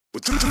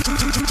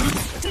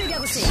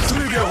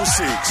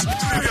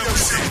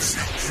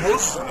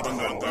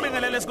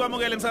Ubingelele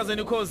sikwamukele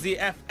emsakazweni Ukhozi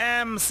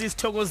FM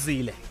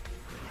sisithokozile.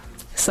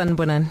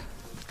 Sanibonani.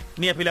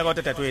 Niyaphila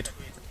kodwa dadwethu?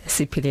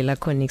 Siphilela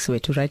Conix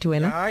wethu right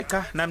wena? Hayi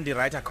cha, nami ndi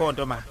right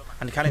akhonto ma.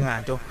 Andikhale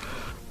nganto.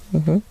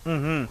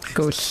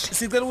 Kuhle.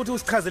 Sicela ukuthi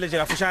usichazele nje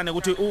kafushane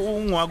ukuthi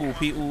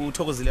ungwakuphi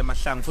uThokozile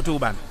Mahlangu futhi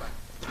ubani?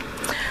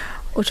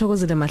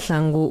 uThokozile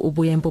Mahlangu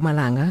ubuya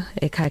eMpumalanga,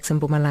 ekhaya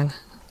eMpumalanga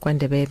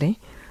kwaNdebele.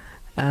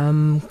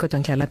 Kodwa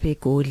ngihlala lapha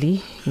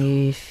eGoli,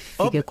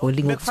 ngifike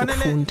eGoli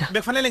ngokufunda.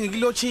 Bekufanele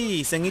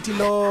ngikulochise ngithi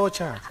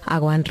locha.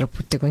 Akwandre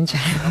futhi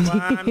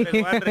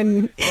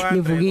kanjani?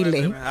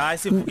 Nivukile. Hayi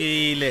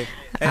sivukile.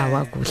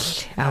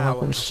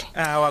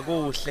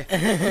 Awakuhle.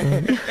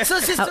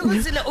 So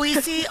sisithokozile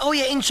uyisi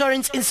oye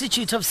Insurance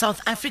Institute of South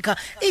Africa.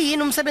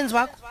 Yini umsebenzi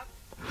wakho?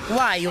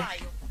 Wayo?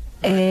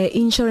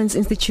 Insurance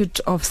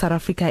Institute of South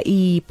Africa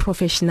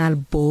professional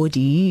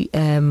body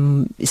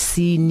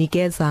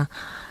sinikeza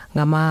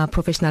ngama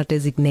professional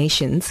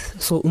designations,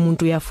 so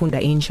umuntu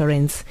uyafunda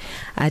insurance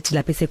athi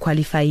lapha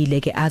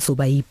esequalifyile ke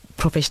azoba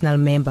professional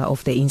member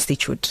of the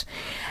institute.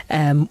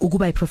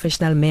 Ukuba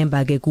professional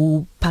member ke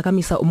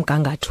kuphakamisa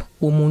umgangatho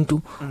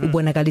womuntu,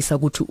 ubonakalisa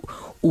ukuthi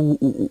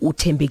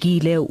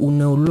uthembekile,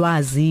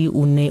 unolwazi,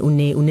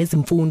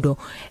 unezimfundo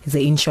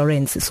ze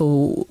insurance,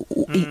 so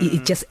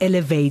it just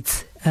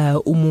elevates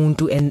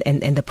umuntu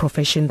and the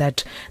profession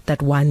that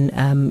one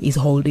is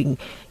holding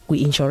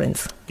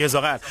insurance.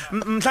 Ngezwakala.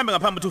 Mhlambe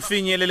ngaphambi ukuthi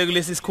ufinyelele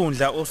kulesi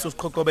sikhundla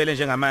osusiqhoqobele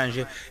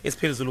njengamanje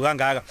esiphezulu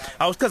kangaka.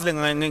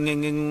 Awusichazele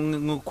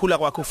ngokukhula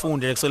kwakho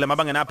ufunde kusela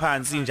mabangena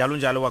aphansi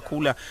njalo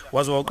wakhula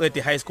waze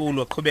waqeda high school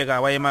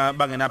waqhubeka waye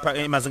mabangena apha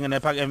emazingeni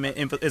aphakeme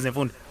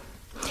ezemfundo.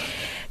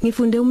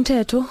 Ngifunde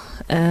umthetho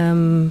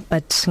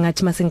but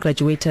ngathi mase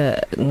graduate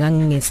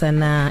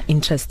ngangingesana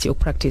interest of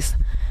practice.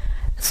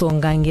 So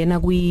ngangena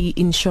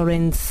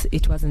insurance,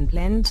 it wasn't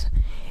planned.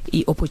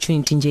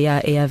 Opportunity nje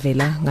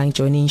eyavela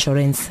ngangijoin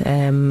insurance.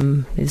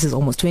 This is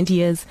almost 20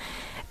 years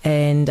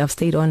and I've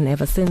stayed on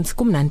ever since.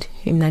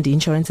 Kumnandi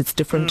insurance, it's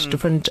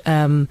different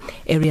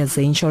areas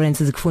ze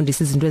insurance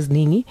zikufundisa izinto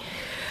eziningi.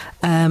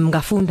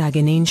 Ngafunda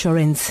ke ne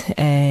insurance,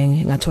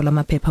 ngathola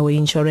amaphepha we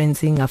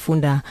insurance,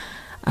 ngafunda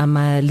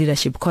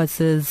leadership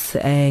courses,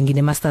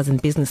 ngine masters in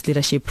business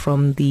leadership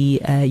from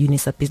the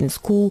UNISA Business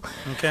School.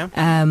 Okay.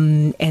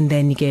 And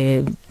then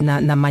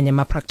namanye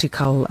ma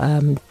practical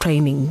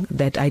training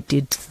that I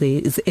did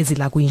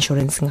ezila ku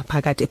insurance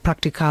ngaphakathi,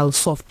 practical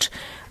soft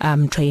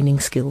training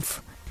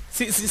skills.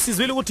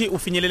 Sizwile ukuthi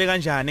ufinyelele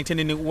kanjani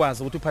ekuthenini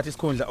ukwazi ukuthi uphathe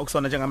isikhundla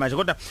okusona njengamanje,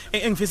 kodwa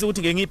engifisa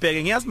ukuthi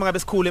ngiyibheke, ngiyazi mangabe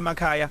sikhule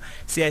emakhaya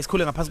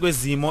sikhule ngaphansi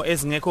kwezimo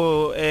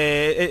ezingekho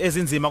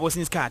ezinzima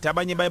kwesinye isikhathi.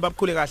 Abanye baye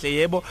bakhule kahle,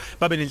 yebo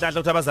babe nenhlanhla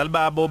ukuthi abazali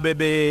babo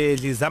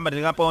bebedlizamba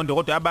nekapondo,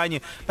 kodwa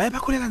abanye baye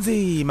bakhule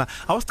kanzima.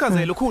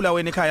 Awusichazele ukhula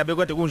wena ekhaya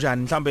bekade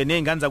kunjani, mhlambe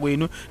nezingane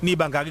zakwenu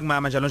niba ngaki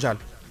kumama njalo.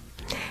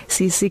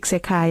 C6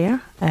 ekhaya,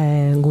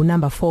 ngu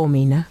number 4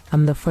 mina.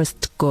 I'm the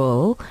first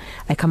girl.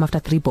 I come after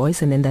 3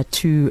 boys and then the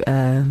 2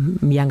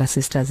 younger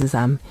sisters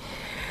zami.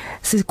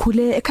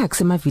 Sikhule ekhaya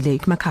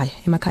kusemavillage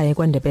emakhaya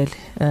kwaNdebele.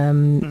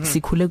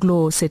 Sikhule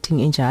kulo setting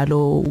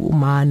enjalo,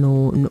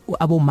 umano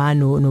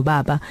abomano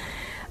nobaba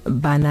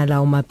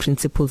banala uma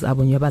principles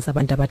abo nyabaza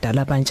abantu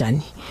abadala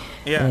banjani,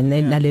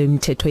 nale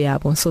imithetho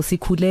yabo. So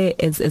sikhule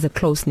as a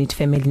close knit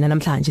family,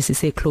 namhlanje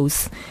sise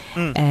close.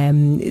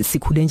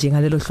 Sikhule nje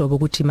ngalelo hlobo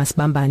ukuthi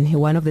masibambane.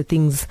 One of the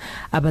things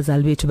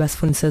abazali bethu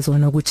basifundise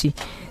zona ukuthi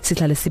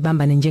sihlale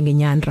sibambane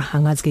njengenyandra,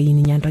 angazi ke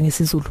yini inyandra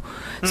ngesizulu.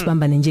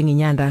 Sibambane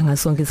njengenyandra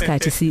ngasonke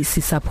isikhathi,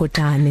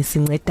 sisupportane,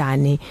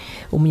 sincedane,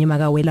 umunye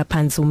makawela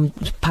phansi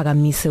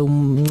umphakamise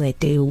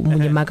umncede,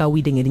 umunye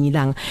makawide ngelinye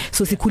ilanga.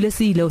 So sikhule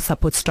sile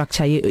support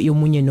structure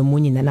yomunye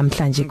nomunye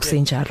namhlanje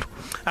kusenjalo.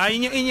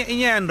 Hayi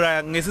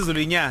inyandra ngesizulu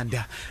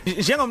inyanda.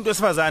 Njengomuntu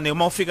wesifazane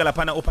uma ufika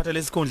lapha uphatha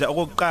lesikhundla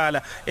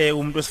okokuqala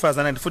umuntu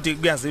wesifazane futhi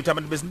kuyazi ukuthi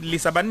abantu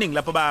besilisa abaningi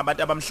lapho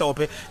abantu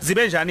abamhlophe,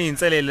 zibe njani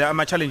izinselele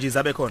ama challenges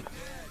abe khona?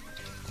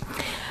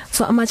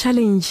 So ama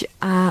challenge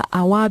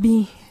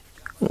awabi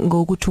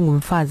ngokuthi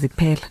ungumfazi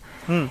kuphela.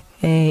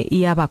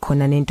 Iyaba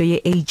khona nento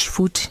ye age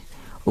futhi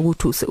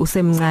ukuthi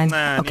usemncane.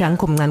 Okay,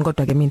 angikho mncane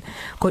kodwa ke mina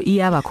ko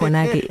iyaba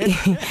khona ke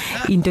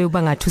into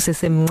yokuba ngathi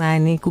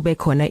usesemncane, kube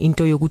khona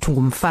into yokuthi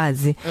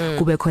ungumfazi,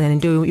 kube khona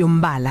into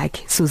yombala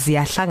ke, so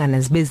ziyahlangana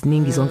zibe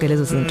ziningi zonke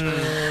lezo zinto.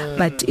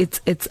 But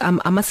it's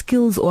ama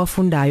skills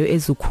owafundayo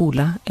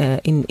ezukhula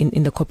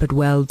in the corporate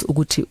world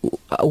ukuthi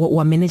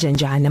wa manage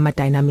njani ama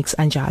dynamics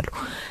anjalo.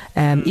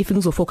 If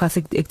ngizofocus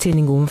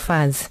ekutheni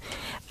ngumfazi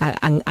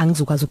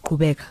angizokwazi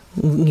ukuqhubeka,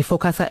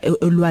 ngifocusa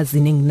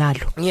olwazini enginalo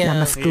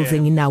nama skills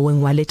enginawo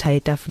engiwaletha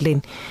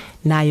etafuleni,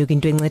 nayo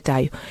into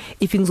encedayo.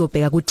 If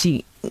ngizobheka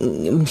ukuthi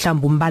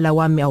mhlawumbe umbala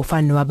wami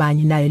awufani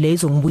nowabanye, nayo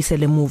lezo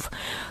ngibuyisele emuva.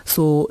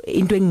 So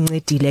into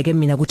engincedile ke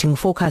mina ukuthi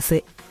ngifocus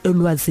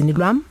olwazini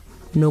lwami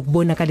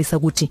nokubonakalisa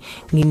ukuthi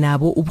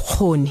nginabo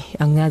ubukhoni,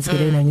 angazi ke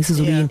lena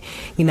ngesizulu yini,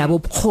 nginabo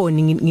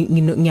ubukhoni,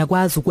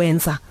 ngiyakwazi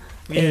ukwenza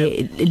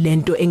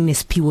lento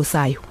enginesiphiwo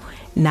sayo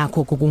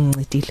nakho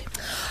kokungincedile.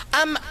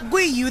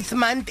 Kwi youth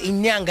month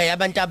inyanga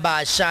yabantu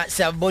abasha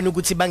siyabona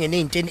ukuthi bangene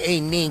izinteni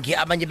eziningi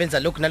abanye benza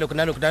lokho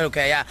nalokho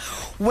ya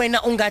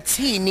wena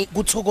ungathini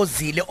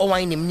kuThokozile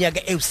owayineminyaka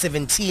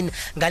ewu17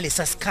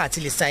 ngalesa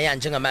sikhathi lesaya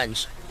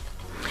njengamanje?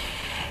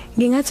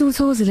 Ngingathi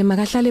uThokozile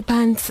makahlale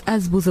phansi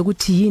azibuze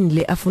ukuthi yini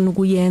le afuna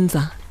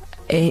ukuyenza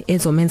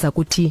ezomenza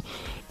ukuthi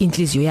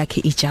inhliziyo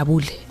yakhe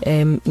ijabule.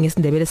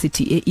 Ngesindebele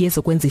sithi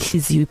yezokwenza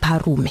inhliziyo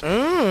ipharume.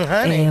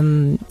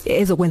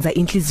 Ezokwenza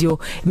inhliziyo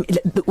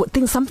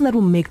something that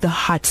will make the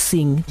heart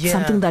sing,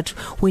 something that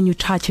when you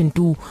touch and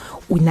do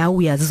now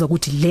uyazizwa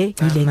ukuthi le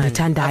yile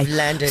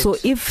ngithandayo. So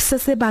if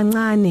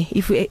sesebancane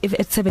if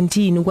at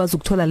 17 ukwazi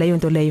ukuthola leyo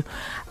nto leyo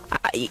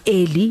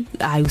early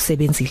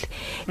ayusebenzile.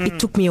 It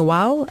took me a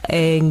while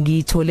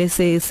ngithole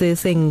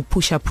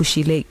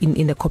sengipushile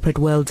in the corporate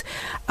world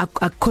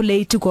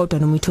akholate kodwa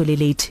noma uthole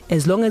late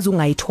as long as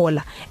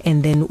ungayithola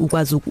and then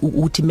ukwazi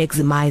ukuthi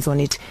maximize on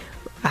it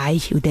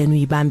then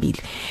uyibambile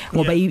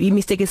ngoba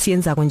imistake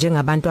esiyenza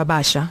njengabantu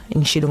abasha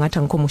ngishilo ngathi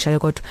angikhomusha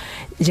kodwa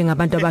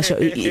njengabantu abasha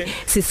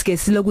sisike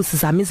siloku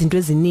sizama izinto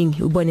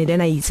eziningi ubone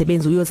lena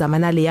yisebenza uyozama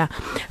naleya.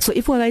 So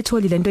if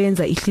ungayitholi lento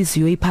yenza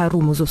ihliziyo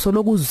ipharumu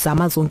uzosoloku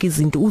uzama zonke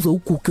izinto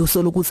uzowuguge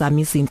usoloku uzama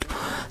izinto.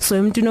 So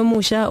umuntu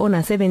nomusha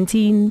ona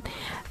 17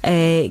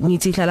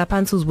 ngithi hlala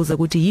phansi uzibuza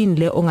ukuthi yini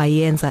le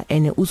ongayenza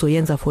and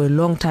uzoyenza for a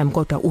long time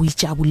kodwa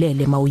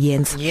uyijabulele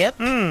mawuyenza.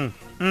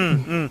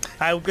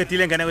 Hayi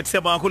uqedile ngane ukuthi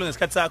siyabonga kakhulu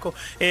ngesikhathi sakho.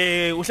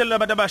 Uhlelo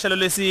labantu abasha lo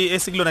lesi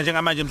esikulona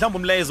njengamanje mhlawumbe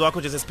umlayezo wakho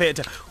nje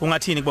sesiphetha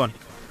ungathini kubona?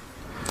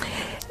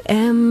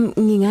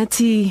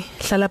 Ngingathi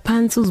hlala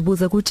phansi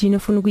uzibuza ukuthi yini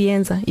ufuna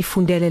ukuyenza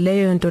ifundele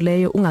leyo nto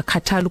leyo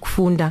ungakhathali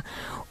ukufunda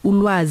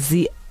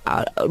ulwazi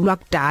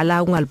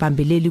lwakudala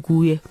ungalibambeleli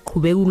kuye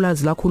qhubeka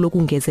ulwazi lakho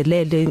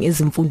lokungezelele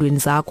ezimfundweni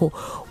zakho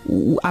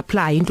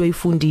apply into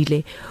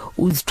oyifundile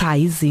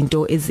uzitry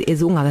izinto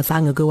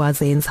ungakazange ke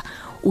wazenza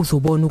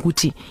uzobona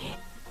ukuthi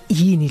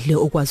yini le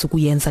okwazi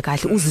ukuyenza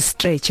kahle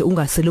uzistretch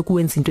ungasele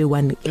kuwenza into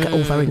eyi1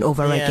 over and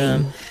over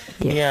again.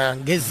 Yeah,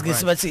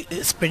 ngesibathi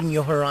spreading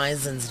your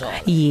horizons dog.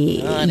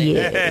 Yeah.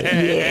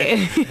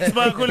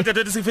 Sibakhulu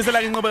dadethu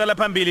sifisela inqobekela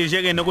phambili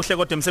nje ke nokuhle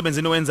kodwa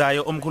emsebenzini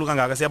owenzayo omkhulu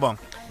kangaka siyabonga.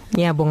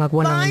 Ngiyabonga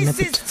kubona mina.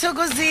 Bye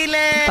Thokozile.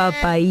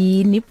 Papa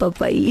yini.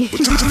 3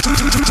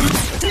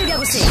 kuya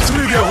ku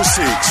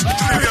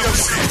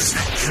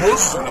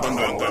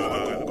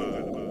 6.